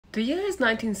The year is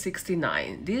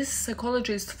 1969. This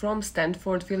psychologist from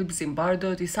Stanford, Philip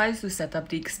Zimbardo, decides to set up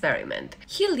the experiment.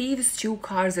 He leaves two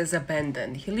cars as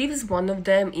abandoned. He leaves one of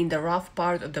them in the rough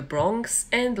part of the Bronx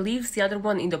and leaves the other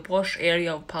one in the posh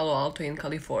area of Palo Alto in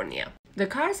California. The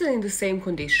cars are in the same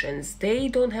conditions. They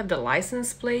don't have the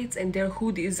license plates and their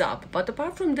hood is up, but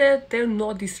apart from that, they're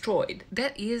not destroyed.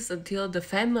 That is until the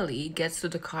family gets to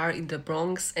the car in the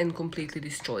Bronx and completely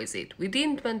destroys it.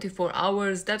 Within 24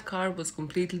 hours, that car was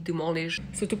completely demolished.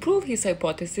 So to prove his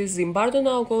hypothesis, Zimbardo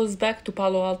now goes back to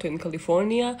Palo Alto in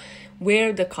California,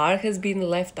 where the car has been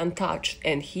left untouched,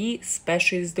 and he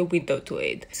smashes the window to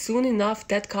it. Soon enough,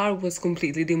 that car was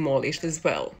completely demolished as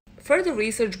well. Further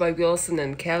research by Wilson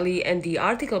and Kelly and the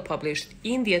article published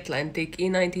in The Atlantic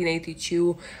in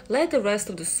 1982 led the rest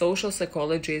of the social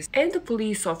psychologists and the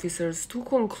police officers to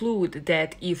conclude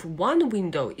that if one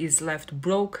window is left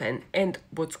broken and,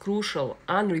 what's crucial,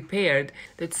 unrepaired,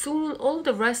 that soon all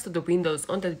the rest of the windows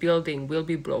on that building will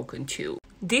be broken too.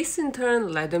 This in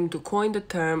turn led them to coin the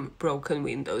term broken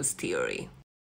windows theory.